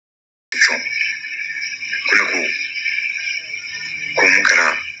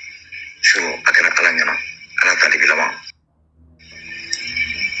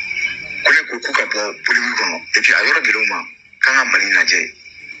lajɛ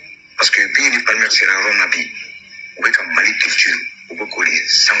parce que Binguini Palmer sera yɔrɔ na bi u bɛ ka Mali culture u bɛ k'o de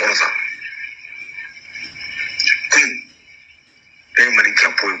sankɔrɔta kun ne ye Mali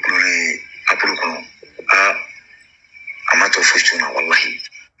drapeau ye kulonɛ Apollo kɔnɔ a ma tɔ fosi na wallahi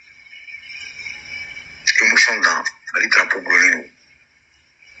émotion dans Mali drapeau kulonɛ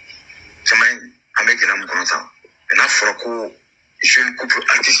jamana an bɛ gɛlɛya min kɔnɔ tan n'a fɔra ko jeune couple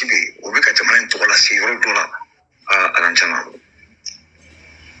artiste bɛ yen o bɛ ka jamana in tɔgɔ lase yɔrɔ dɔ la alancana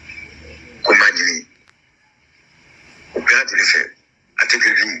ko n b'a ɲini o bɛɛ lajɛlen fɛ a tɛ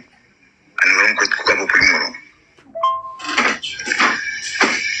gɛrɛ ani yɔrɔ min k'u ka bɔ poli kɔnɔ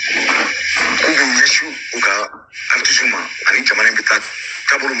k'u b'u ɲɛsin u ka artiste ma ani jamana in bɛ taa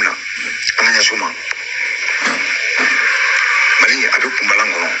taabolo min na an ka ɲɛsin u ma Mali a bɛ kunbalan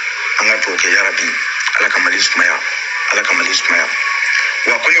kɔnɔ an ka dugawu kɛ yarabi ala ka Mali sumaya ala ka Mali sumaya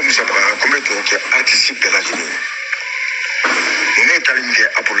wa ko ne Musa Bakhaga ko n bɛ dugawu kɛ artiste bɛɛ lajɛlen ye ne ye tali min kɛ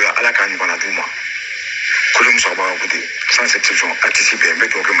Apollo la ala k'a ɲɔgɔnna d'u ma ko ne Musa Bakhaga ko ten sans exception artiste bɛɛ n bɛ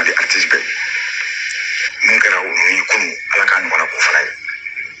dugawu kɛ Mali artiste bɛɛ mun kɛra o ye kunun ala k'a ɲɔgɔnna k'o fana ye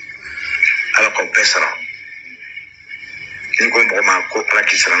ala k'aw bɛɛ sara ni ko mɔgɔ ma ko ala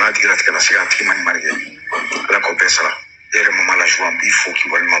k'i sara n'a tigi latigɛ la se k'a tigi ma ɲuman kɛ ala k'aw bɛɛ sara e yɛrɛ Maman la joie n b'i fo k'i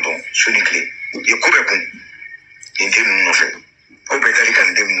waleɲuman dɔn su ni tile i ye ko bɛɛ kun nin den ninnu nɔfɛ ko bɛɛ ka di ka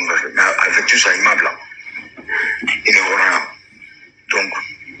nin den ninnu nɔfɛ mais avec tout ça i m'a bila i ni hɔrɔnya donc n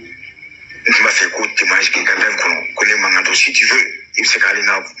tun b'a fɛ ko témoignage k'i ka live kɔnɔ ko ne man kan to si tu veux i bɛ se k'ale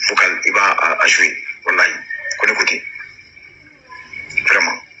na vocal i b'a jouer wallahi ko ne ko ten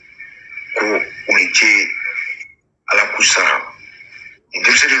vraiment ko o ni ce ala k'u sara nin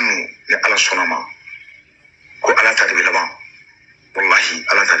denmisɛnnin ninnu ni ala sɔnna ma ko ala ta de bɛ laban wallahi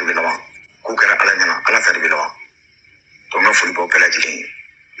ala ta de bɛ laban k'u kɛra ala ɲɛna ala ta de bɛ laban donc n ka foli b'aw bɛɛ lajɛlen ye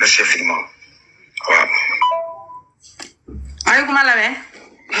merci infiniment voilà. Ayi kuma lamɛn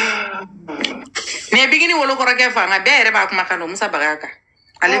nin ye Binguini wolo kɔrɔkɛ fanga bɛɛ yɛrɛ b'a kuma kan don Musa Bakhaga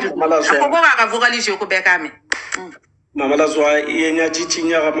ale de a ko k'a ka vocalise ko bɛɛ k'a mɛn. Maman la joie i ye ɲaji ci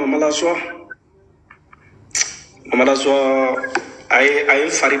ɲaga Maman la joie a ye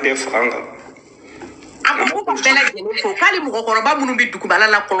fari bɛɛ faga n kan. A ko ko bɛɛ lajɛlen fo k'ale mɔgɔkɔrɔba minnu bɛ dugubala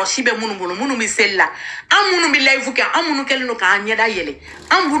la kɔlɔsi bɛ minnu bolo minnu bɛ seli la an minnu bɛ live kɛ an minnu kɛlen don k'an ɲɛda yɛlɛ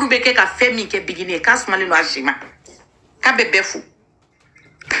an minnu bɛ kɛ ka fɛn min kɛ Binguini ye k'a sumalen don a si ma k'a bɛ bɛɛ fo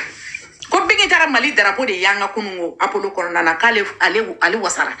ko Binguini taara Mali drapeau de y'an ka kununko Apollo kɔnɔna na k'ale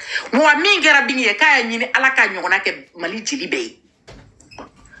wasara wa min kɛra Binguini ye k'a y'a ɲini ala k'a ɲɔgɔnna kɛ Mali jeli bɛɛ ye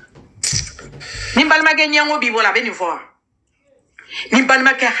ni balimakɛ ɲɛngo b'i bolo a bɛ nin fɔ wa ni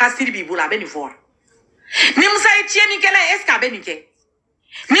balimakɛ hasiri b'i bolo a bɛ nin fɔ wa ni Musa ye tiɲɛnikɛla ye est-ce que a bɛ nin kɛ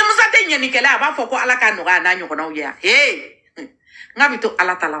ni Musa tɛ ɲɛnikɛla a b'a fɔ ko ala k'a nɔgɔya n'a ɲɔgɔnnaw ye n k'a bɛ to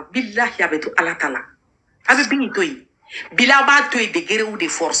ala ta la billahi a bɛ to ala ta la a bɛ Binguini to yen bila a b'a to yen degré de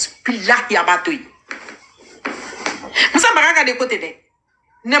force billahi a b'a to yen Musa Bakhaga de ko ten dɛ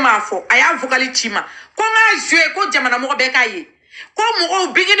ne m'a fɔ a y'a vocal ci ma ko n k'a jouer ko jamana mɔgɔ bɛɛ k'a ye ko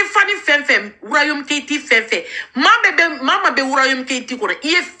mɔgɔw Binguini fani fɛn fɛn Royaume Keyti fɛn fɛn maa ma bɛ Royaume Keyti kɔnɔ i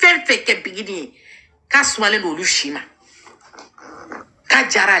ye fɛn fɛn kɛ Binguini ye k'a sumalen don olu si ma k'a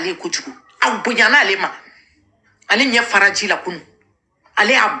jara ale kojugu a bonyana ale ma ale ɲɛ fara ji la kunun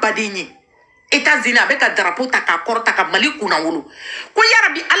ale y'a baden ye États-Unis a bɛ ka drapeau ta k'a kɔrɔta ka Mali kunna wolo ko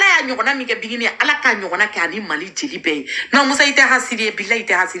yarabi ala y'a ɲɔgɔnna min kɛ Binguini ye ala k'a ɲɔgɔnna kɛ ani Mali jeli bɛɛ ye non Musa i tɛ hasiri ye bilahi i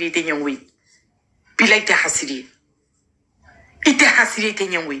tɛ hasiri i tɛ ɲɛngo ye bilahi i tɛ hasiri ye i tɛ hasiri i tɛ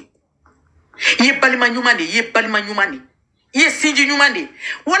ɲɛngo ye i ye balima ɲuman de ye i ye balima ɲuman de i ye sinji ɲuman de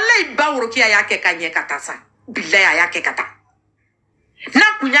wallahi ba worokiya y'a kɛ ka ɲɛ ka taa sa bilahi a y'a kɛ ka taa n'a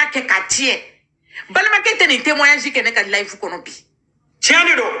kun y'a kɛ ka tiɲɛ balimakɛ tɛ nin témoignage kɛ ne ka live kɔnɔ bi tiɲɛ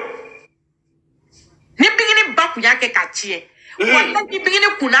de don ni Binguini ba kun y'a kɛ ka tiɲɛ wallahi Binguini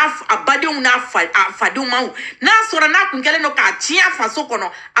kun n'a a badenw n'a fadenw ma n'a sɔrɔ n'a kun kɛlen don k'a tiɲɛ a faso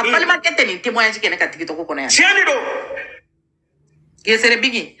kɔnɔ a balimakɛ tɛ nin témoignage kɛ ne ka tigitɔgɔ kɔnɔ yan tiɲɛ de don Gesere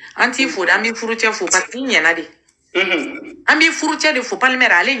Binguini an t'i fo de an b'i furucɛ fo parce que i ɲɛna de an b'i furucɛ de fo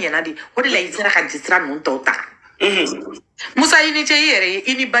Palmer ale ɲɛna de o de la i sera ka disira ninnu tɔw ta Musa i ni cɛ i yɛrɛ ye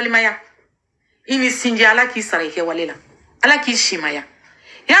i ni balimaya i ni sinji ala k'i sara i kɛwale la ala k'i simaya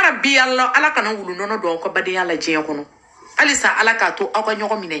yarabi ala kana wulu nɔnɔ don aw ka badenya la diɲɛ kɔnɔ halisa ala k'a to aw ka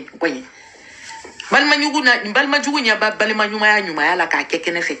ɲɔgɔn minɛ ɲɔgɔn ye balimajugu ɲɛ balima ɲumanya la k'a kɛ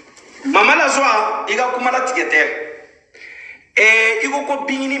kɛnɛ fɛ Maman la joie i ka kuma latigɛ tɛ i ko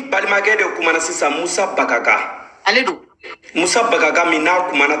Binguini balimakɛ de kumana sisan Musa Bakhaga ale don Musa Bakhaga min n'a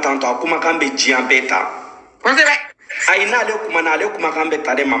kumana tantɔ a kumakan bɛ diɲɛ bɛɛ ta kosɛbɛ ayi n'ale kumana ale kumakan bɛ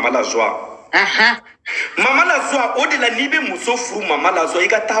ta de Maman la joie Maman la joie o de la n'i bɛ muso furu Maman la joie i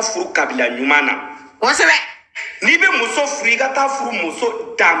ka taa furu kabila ɲuman na kosɛbɛ Ni be muso furu I ka taa furu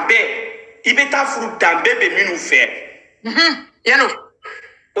muso danbe I be taa furu danbe be minnu fɛ Yalo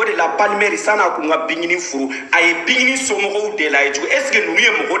o de la Balimeri sana ko nga Binguini furu ay Binguini somɔgɔw de la ye jugu est ce que nunu ye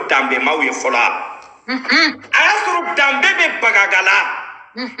mɔgɔ danbe maw ye fɔlɔ a y'a sɔrɔ danbe be Bakhaga la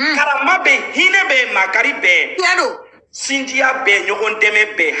karama be hinɛ be makari be Yalo sinjiya be ɲɔgɔn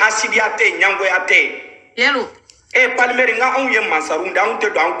dɛmɛ be hasidiya tɛ ɲangoya tɛ Yalo Balimeri nga anw ye mansarun de anw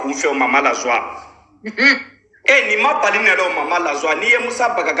tɛ don an kun fɛ o Maman la joie ni ma bali ne la o Maman la joie ni ye Musa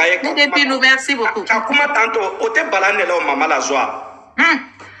Bakhaga ye merci beaucoup ka kuma tanto o tɛ bala ne la o Maman la joie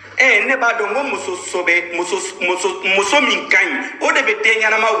ne b'a dɔn ko muso sobe muso min ka ɲi o de bɛ den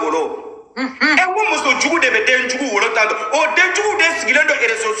ɲɛnama wolo ko muso jugu de bɛ den jugu wolo tanto o den jugu de sigilen don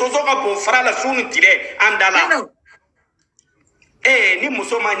réseau sociaux ka bon fara la su ni tile an da la ni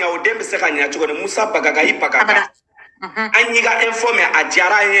muso ma ɲa o den bɛ se ka ɲa cogo di Musa Bakhaga I Bakhaga an y'i ka info mɛn a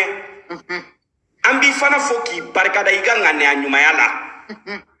diyara an ye an b'i fana fɔ k'i barikada I ka ŋaniya ɲumanya la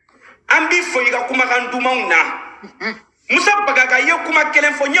an b'i fɔ I ka kumakan dumanw na Musa Bakhaga ye kuma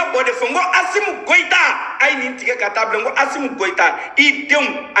kelen fɔ n ye o de fɔ n ko Asimu Goyita a ye nin tigɛ ka taa bila n ko Asimu Goyita I denw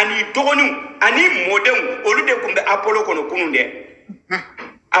ani dɔgɔninw ani mɔdenw olu de tun bɛ Apollo kɔnɔ kunun dɛ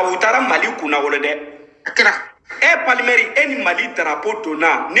a u taara Mali kunnawolo dɛ Balimeri ni Mali drapeau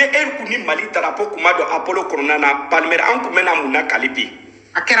donna ne kun ni Mali drapeau kuma don Apollo kɔnɔna na Balimeri an kun bɛna mun na kali bi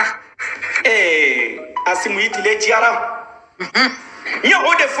a kɛra Asimu I tile diyara n ye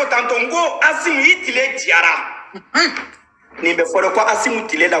o de fɔ tantɔ n ko Asimu I tile diyara nin bɛ fɔ de ko Asimu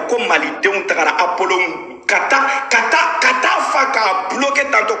tile la ko Malidenw tagara Apollo ka taa fa k'a bloquer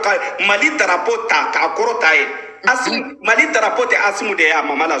tantɔ ka Mali drapeau ta k'a kɔrɔta ye Asimu Mali drapeau tɛ Asimu de ye a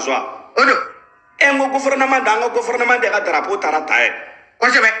Maman la joie o don n ko gouvernement an ka gouvernement de ka drapeau taara ta ye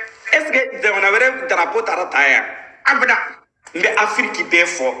kosɛbɛ est ce que jamana wɛrɛ drapeau taara ta ye abada n bɛ Afrique bɛɛ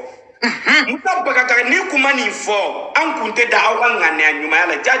fɔ Musa Bakhaga ni kuma nin fɔ an kun tɛ da aw ka ŋaniya ɲumanya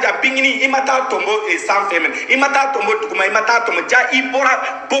la jaja Binguini I ma taa tɔnbɔ sanfɛ mɛn I ma taa tɔnbɔ duguma I ma taa tɔnbɔ ja I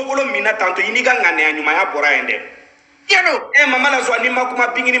bɔra bɔbolo min na tantɔ I n'i ka ŋaniya ɲumanya bɔra yen dɛ Yalo Maman la joie ni ma kuma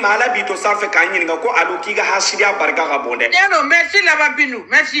Binguini ma ala b'i to sanfɛ k'an ɲininka ko Aliou k'i ka hasidiya barika ka bon dɛ Yalo merci Laba Binu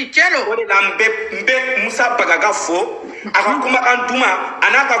merci Cɛlo o de la n bɛ Musa Bakhaga fo a ka kumakan duman a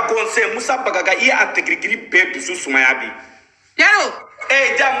n'a ka conseil Musa Bakhaga I ye a tigirigiri bɛɛ dusu sumaya bi Yalo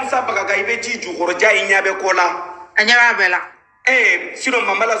ja Musa Bakhaga I bɛ ji jukɔrɔ ja I ɲɛ bɛ ko la a ɲɛ b'a bɛɛ la sinon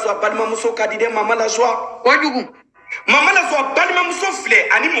Maman la joie balimamuso ka di dɛ Maman la joie kojugu Maman la joie balimamuso filɛ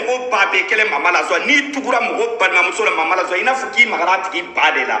ani mɔgɔ ba bɛɛ kɛlɛ Maman la joie n'i tugura mɔgɔ balimamuso la Maman la joie I n'a fɔ k'i magara a tigi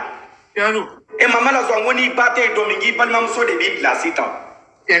ba de la Yalo Maman la joie n ko n'i ba tɛ yen don min k'i balimamuso de b'i bila sisan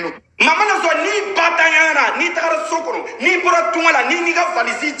Yalo Maman la joie n'i ba tanyara n'i tagara so kɔnɔ n'i bɔra tunga la n'i ka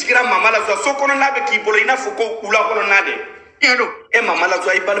valise jigira Maman la joie so kɔnɔna bɛ k'i bolo I n'a fɔ ko wula kɔnɔna de Yalo Maman la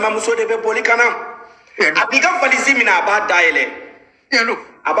joie I balimamuso de bɛ boli ka na a b'i ka valise minɛ a b'a dayɛlɛ Yalo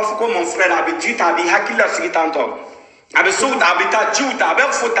a b'a fɔ ko mon frère a bɛ ji ta a b'i hakili lasigi tantɔ a bɛ sow ta a bɛ taa jiw ta a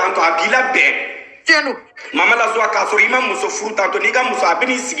bɛ fo tantɔ a b'i labɛn Yalo Maman la joie k'a sɔrɔ I ma muso furu tantɔ n'i ka muso a bɛ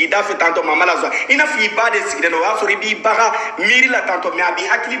n'i sigi da fɛ tantɔ Maman la joie I n'a fɔ I ba de sigilen don o y'a sɔrɔ I b'i ba ka miiri la tantɔ mais a b'i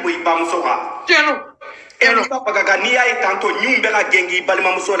hakili bɔ I bamuso kan Yalo Musa Bakhaga n'i y'a ye tantɔ ɲinw bɛ ka gɛn I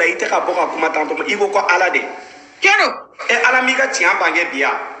balimamuso la I tɛ ka bɔ ka kuma tantɔ I ko ko Ala de Yalo Ala m'i ka tiɲɛ bange bi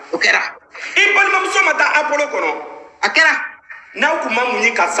yan o kɛra I balimamuso ma taa Apollo kɔnɔ a kɛra n'aw kun ma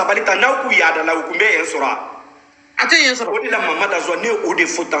muɲi ka sabali ta n'aw kun yaadala u kun bɛ yen sɔrɔ a tɛ yen sɔrɔ o de la Maman la joie ne o de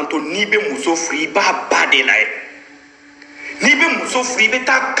fɔ tantɔ n'i bɛ muso furu I b'a ba de la ye n'i bɛ muso furu I bɛ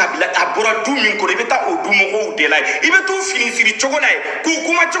taa kabila a bɔra du min kɔnɔ I bɛ taa o dumɔgɔw de la ye I bɛ t'u fini siri cogo la ye k'u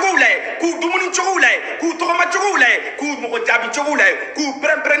kuma cogow la ye k'u dumuni cogow la ye k'u tɔgɔma cogow la ye k'u mɔgɔ jaabi cogow la ye k'u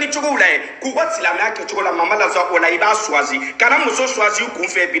pɛrɛn-pɛrɛnni cogow la ye k'u ka silamɛya kɛ cogo la Maman la joie o la I b'a choisi kana muso choisi kun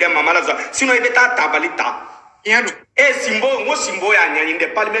fɛ bi dɛ Maman la joie sinon I bɛ taa tabali ta Yalo Simbo n ko Simbo y'a ɲɛɲini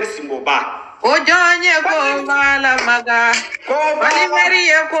dɛ Balimeri Simbo ba o jɔn ye ko bala maga Balimeri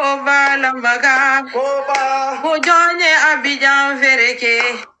ye ko bala maga o jɔn ye Abidjan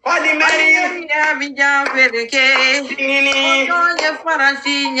fereke Balimeri ye Abidjan fereke Binguini o jɔn ye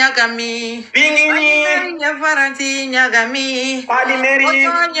Faransi ɲagami Binguini Balimeri ye Faransi ɲagami Balimeri o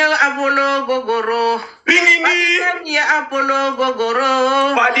jɔn ye Apollo gogoro Binguini Balimeri ye Apollo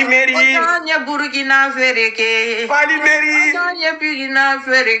gogoro Balimeri o jɔn ye Burkina fereke Balimeri o jɔn ye Burkina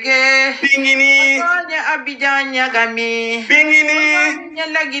fereke Binguini o jɔn ye Abidjan ɲagami Binguini o jɔn ye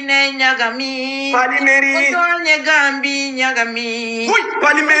Laginɛ ɲagami Balimeri o jɔn ye Gambi ɲagami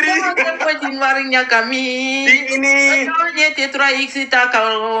Balimeri o jɔn ye Côte d'Ivoire ɲagami Binguini o jɔn ye T3X ta ka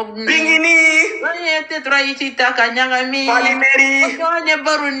Binguini o jɔn ye T3X ta ka ɲagami Balimeri o jɔn ye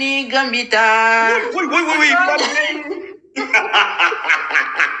Baruni Gambi ta oui, Balimeri.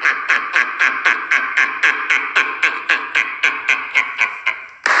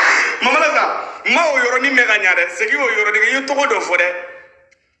 ma o yoro ni me ganya de segi o yoro de yo to do fo de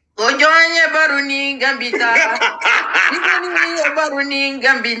Ojoanye baruni gambita. Binguini baruni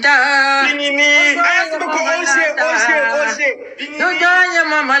gambita. Binguini asiko ko oje Ojoanye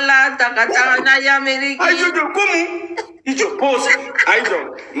mama la takata na ya Ameriki. ayo do komu ijo pose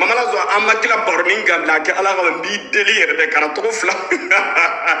ayo mama la zo amakila baruni gambla ke ala ga mbi délire de karato fla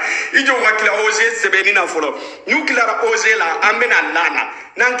ijo wakila oje sebeni na folo ñu kila oje la ambena lana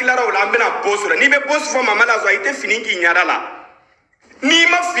nan kila ra la ambena bosu ni be bosu fo mama la zo ite fini ki nyara la ni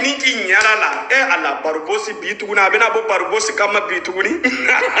ma fini ki nyara la e ala barubosi bituguna bena bo barubosi kama bituguni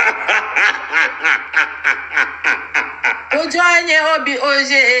Ojoanye obi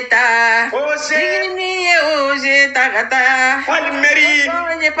oje eta. Binguini oje takata. Palimeri.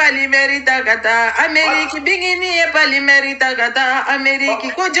 Ojoanye palimeri takata. Ameriki Binguini palimeri takata.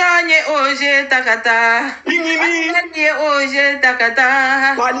 Ameriki ojoanye oje takata. Binguini oje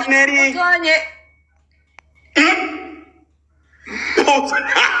takata. Palimeri. Ojoanye.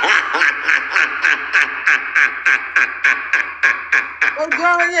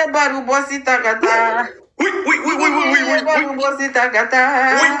 Ojoanye barubosi takata. Oui. Barubosi takata.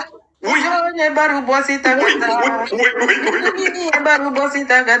 Ojoanye barubosi takata. Barubosi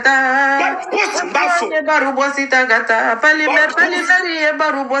takata. Ojoanye barubosi takata. Palimeri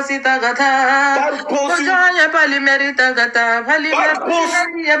barubosi takata. Ojoanye palimeri takata.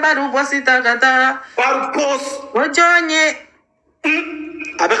 Palimeri barubosi takata. Ojoanye.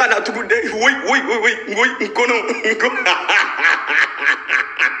 Abeka na tubude oui kono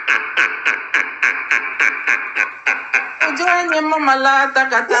Ojoanye mama la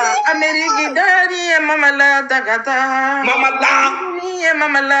takata. Ameriki dari mama la takata. mama la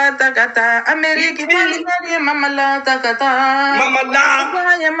Mama la takata. Ameriki dari mama la takata. mama la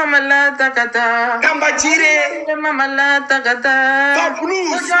Ojoanye mama la takata. kamba jire Mama la takata.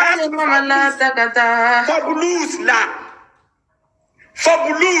 Ojoanye mama la takata. Fabulous la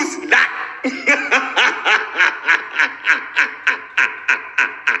Fabulous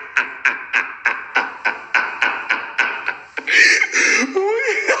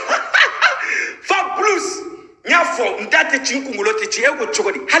nyafo ndate chinkungolo te chiego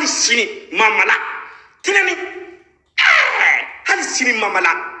chogodi hali sini mamala tinani hali sini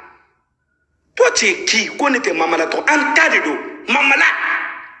mamala to che ki konete mamala to antade do mamala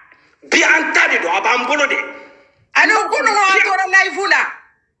bi antade do abambolo de Aliou kunu wa tora live la.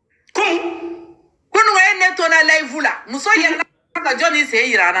 Como? Kunu wa ene tora live la. Muso yela ka Johnny se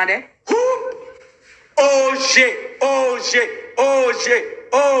irana de. Oje.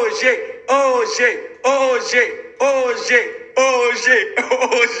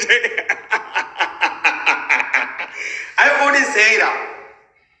 Ai oni seira.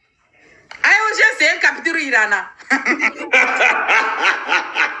 Ai oje se capture irana.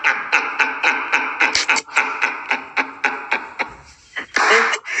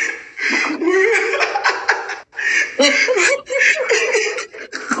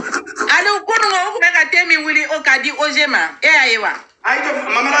 Aliou kunu wa ka temi wili o ka di oje ma. Ayewa. Aijo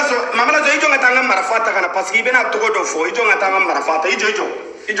mama la zo ijo ngatanga marafata kana parce que bena togo do fo ijo ngatanga marafata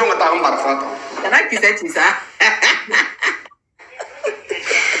ijo ngatanga marafata. Kana kisa.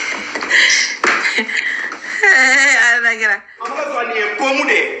 Anagira. Mama la zo ni pomu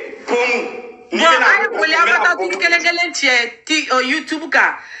de pomu. Bon, ai wili amata tu kele tie ti YouTube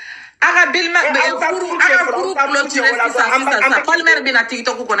ka. Aga bilma furu clôturer ça. Palmer bina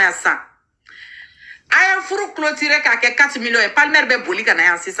TikTok ko na ça. Aya furu clôturer ka ke 4 millions. Palmer be boli kana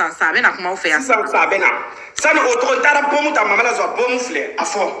ya 600 ça. Bena kuma o fe ya. 600 ça bena. Ça no autre tara pomu ta mama la zo pomu fle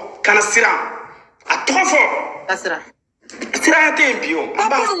afo kana sira. A trop fort. Asira. Sira te bio.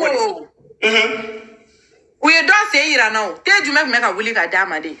 Amba fo. Uye do se ira na o. Te jume me ka wuli ka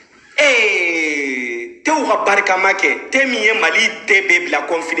dama de. Te u ka barika make te mi ye mali te be bila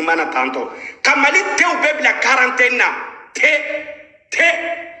confinement na tanto ka mali te u be bila quarantaine na te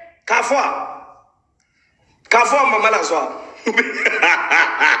ka fo mama la so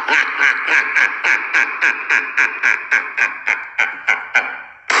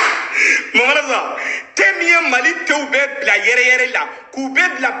mama la so te mi ye mali te u be bila yere la ku be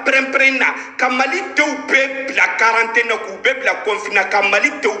bila prempren na ka mali te u be bila quarantaine na ku be bila confinement ka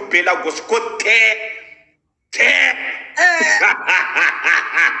mali te u be la gosko te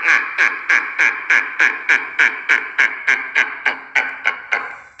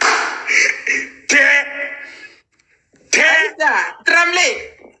Tremblay.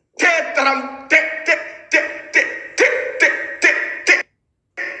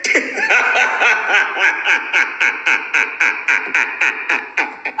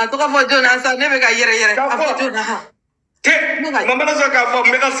 En tout cas, faut Jonas, ça ne veut pas yere. ngai. Maman la zo ka fo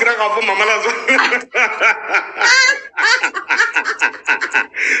me ka sira ka fo maman la zo.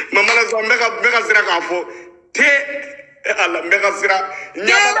 Maman la zo me ka sira ka fo te ala me ka sira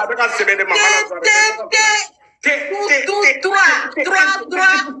nya ba ka sebe de maman la zo.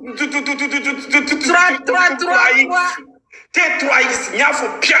 T3X nya fo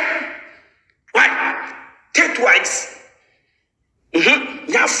bien. Ouais. T3X.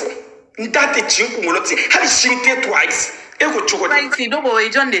 Nya fo. Ndate chinku moloti. Hali shinte T3X. Eko choko. T3X do go e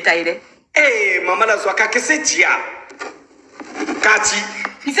John détaillé. Maman la zo ka kese tia. Kati.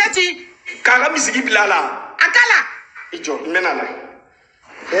 Iseti. Kala misigi bilala. Akala. Ijo menala.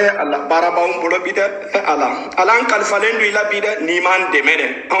 Allah baraba on bolo bida Allah. Allah an kalfalendu ila bida ni man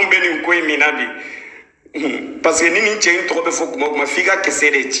demene. On beni ko minabi. Parce que ni tien to be fok mo figa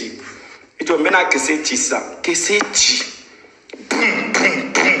kese de ti. Ijo mena kese ti sa. Kese ti. Boum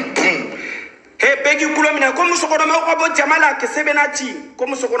boum boum boum. He begi kulo mina ko musokona ma ko bo jamala kese benati. Ko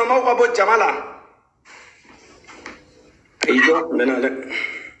musokona ma ko bo jamala. Ijo menala.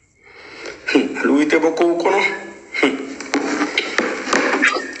 Aliou ite boko kono.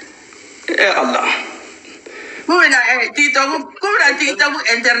 Allah. Kumina TikTok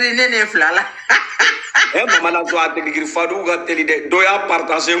internet ne flala. Maman la zo a teligir fadu ga teli de doya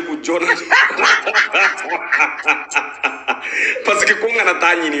partager ku jona. Parce que ko ngana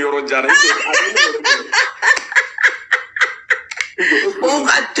tani ni yoro jara. O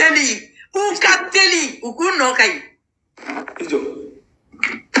ka teli, u ku no kai. Ijo.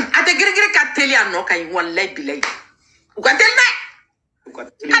 Ate girigiri ka teli an no kai wallahi bilai. U ka teli.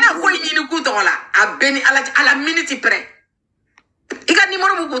 Ana ko yini ku to la a beni ala minute près. Ika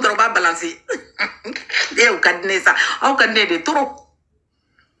numéro bu ku to ba balancer. E u ka nesa, au ka ne de trop.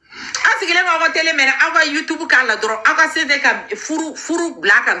 Asigile ma ko tele mena ava YouTube ka la doro, aka sede ka furu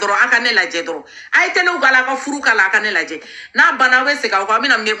black and doro aka ne la je doro. Ay tele u gala ka furu kala aka ne la je. Na bana we se ka ko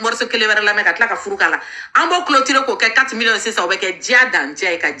amina morso kele vera la me ka tla ka furu kala. Ambo clôture ko ke 4 millions c'est ça o be ke dia dan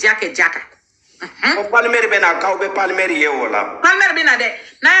dia ka dia ke jaka. O palmer bena ka o be palmer ye wala. Palmer bena de.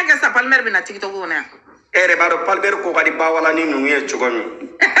 Na ga sa palmer bena TikTok ona. Ere baro palmer ko kadi ba wala ni nu ye chogomi.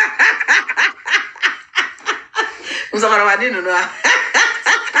 Musakara wadi nu no.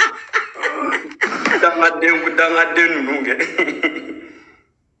 Danga den nu nge.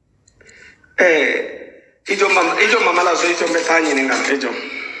 Ijo mama la zo ijo metani ni ngam ijo.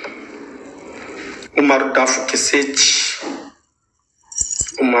 Umar Daf kesechi.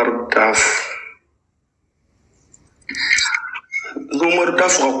 Umar Daf. Umar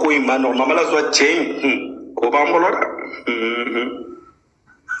Daf ko imano mama la zo chen. Ko ba mbolo.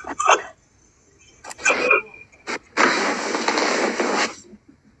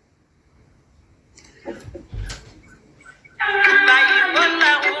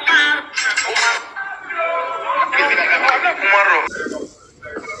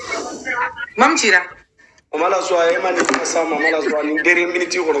 Mam Chira. Mama so ay mani sa mama so ni dere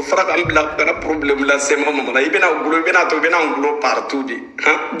minute ko fra ka mbla ka problem la se mama la ibena ngulo ibena to ibena ngulo partout di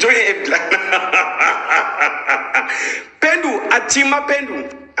joye e bla pendu atima pendu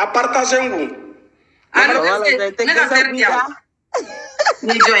a partager ngu nega sertia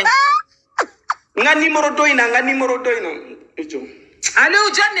ni join nga numéro doina ejo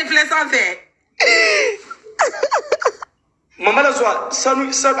Aliou John ne fle sans faire mama la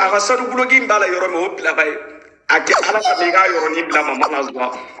sanu aga sanu blogi mbala yoro me opla bay ake ala ka mega yoro ni bla mama la zo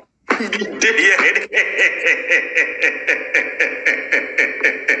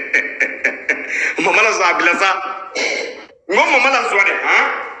mama la zo abla sa ngo mama la zo de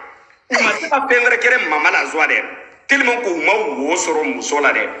ma ta pengre kere mama la zo de tellement ko ma wo soro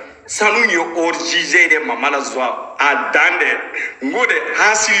musola de sanu yo orjije de mama la zo a dande ngode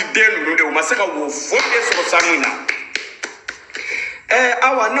hasil den no de ma saka wo fonde so sanu na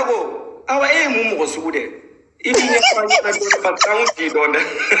awa nego awa mu mo sude ibi nya kwa nya do pa county donde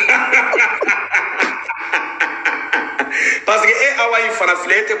parce que awa yi fana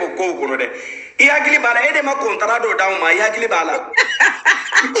flete bo ko ko de i agili bala de ma contrado daw ma i agili bala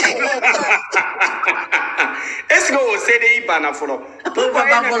est-ce que o CDI bana folo pourquoi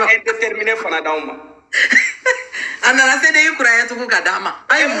indéterminé fana daw ma ana CDI kuraya tuku kadama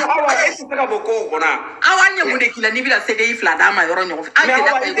awa esi saka boko kona awa nya mude kila ni bila CDI fla dama yoro nyo ake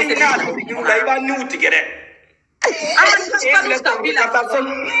da ko CDI da iba ni utigere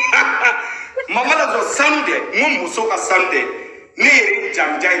mama la zo sande mum muso ka sande ni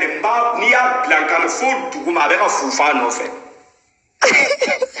jamja ile mba ni ya blanca no fo duguma be ka fufa no fe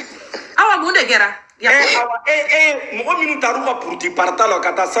awa mude gera awa mo minu taruka pour ti partalo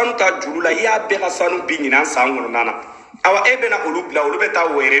kata santa julula ya be ka sanu bingina sangono nana awa bena olubla olubeta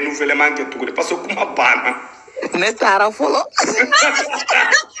were nouvellement que tout parce que kuma bana Ne taara folo.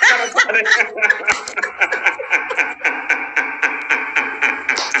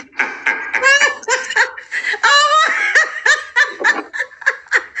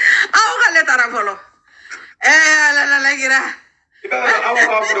 Kale taara folo. La gira. Awa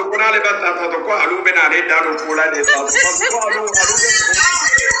ba furo ko na le ba ta ko Aliou be na le da do ko la de sa.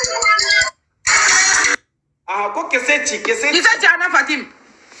 Ko keseti Kisa chana Fatim.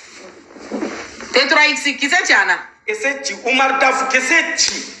 T3X kisa chana. Keseti Umar Daf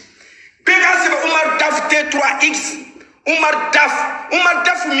keseti. Pega se Umar Daf T3X. Umar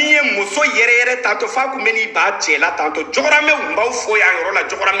Daf miye muso yere tanto fa ku meni ba chela tanto jogorame mbaw fo ya yoro la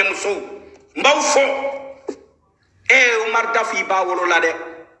jogorame muso mbaw fo Umar Daf ba wolo la de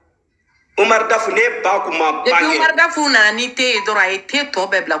Umar Daf ne ba ku ma ba ni Umar Daf na ni te dora te to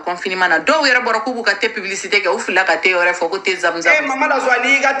be bla confinement na do yere boro ku ka te publicité ga ufila ka te yore fo ko te zamzam mama la zo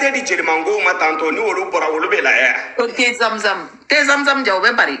ni ga te di jerimango ma tanto ni wolo bora wolo be la ko te zamzam jaw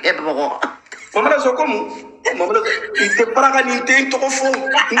be bari e bo mama la zo ko mu Maman, il te paraga ni te to fo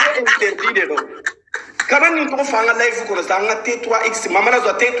ni interdit de no kana ni to fanga live ko sa nga T3X maman la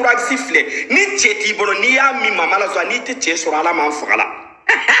zo T3X siffle ni cheti bolo ni ya mi maman la zo ni te che sur ala man fala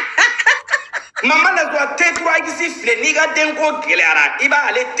maman la zo T3X siffle ni ga dengo gelera iba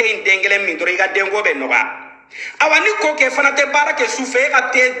ale te dengele mi do ga dengo be no ga awani ko ke fana te barake souffle ga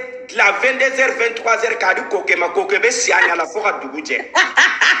te la 22h 23h ka di ko ke ma ko ke be sianya la fo ga duguje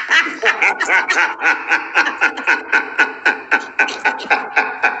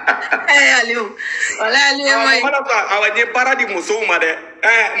Aliou. Wala Aliou mai. Mala ka awanye para di muso ma de.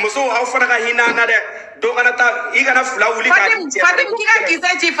 Muso aw fana ka hina na de. Do kana ta I kana fula wuli ka. Fatim kika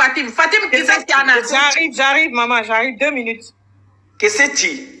kisachi Fatim kisachi ana. J'arrive maman, j'arrive 2 minutes.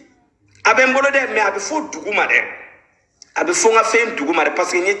 Kisachi. Abe mbolo de me abe fo duguma de. Abe fo nga fe duguma de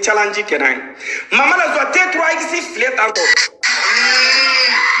parce que ni challenge kenan. Mama la zo T3X flet encore.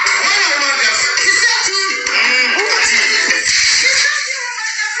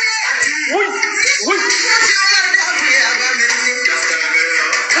 Oui.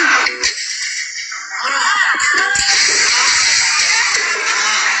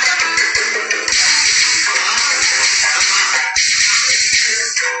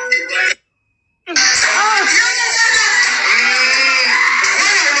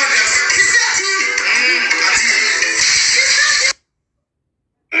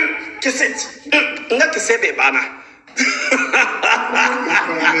 Nga kisebe bana.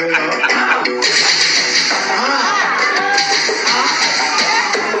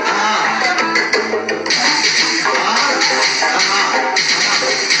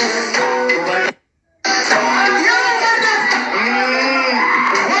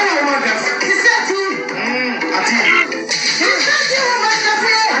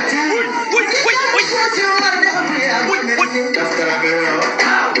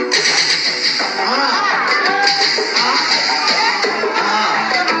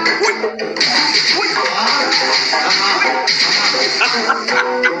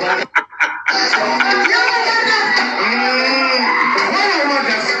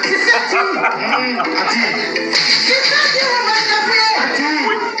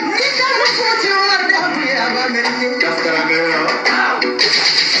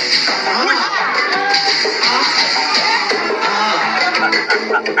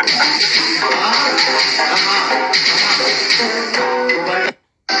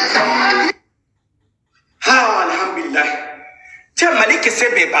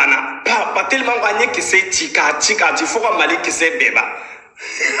 Tellement gagné que c'est tika tu faut que Mali que c'est beba.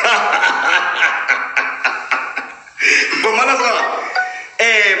 Bon malazwa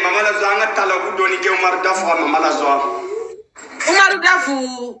maman la zo nga tala ku doni ke Umar Dafu maman la zo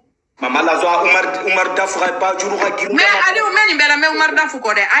maman la zo Umar Dafu ba juru ga giru mais Aliou meni bela me Umar Dafu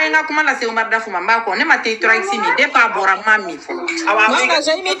ko de ay nga kuma la se Umar Dafu mamba ko ne ma T3X ni de pa bora mami fo Mama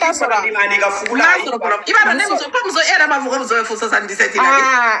j'ai mis ta sora ni ga fula iba ba ne muso pa muso era ba vugo muso fo 77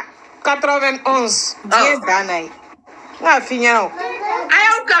 ah 91 Dieu danai nga finyao aya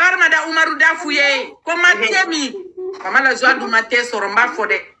ukagar mada Umar Dafu ye ko matemi mama la zo du maté soro mba fo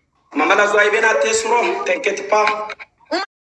de maman la zo ibena te soro t'inquiète pas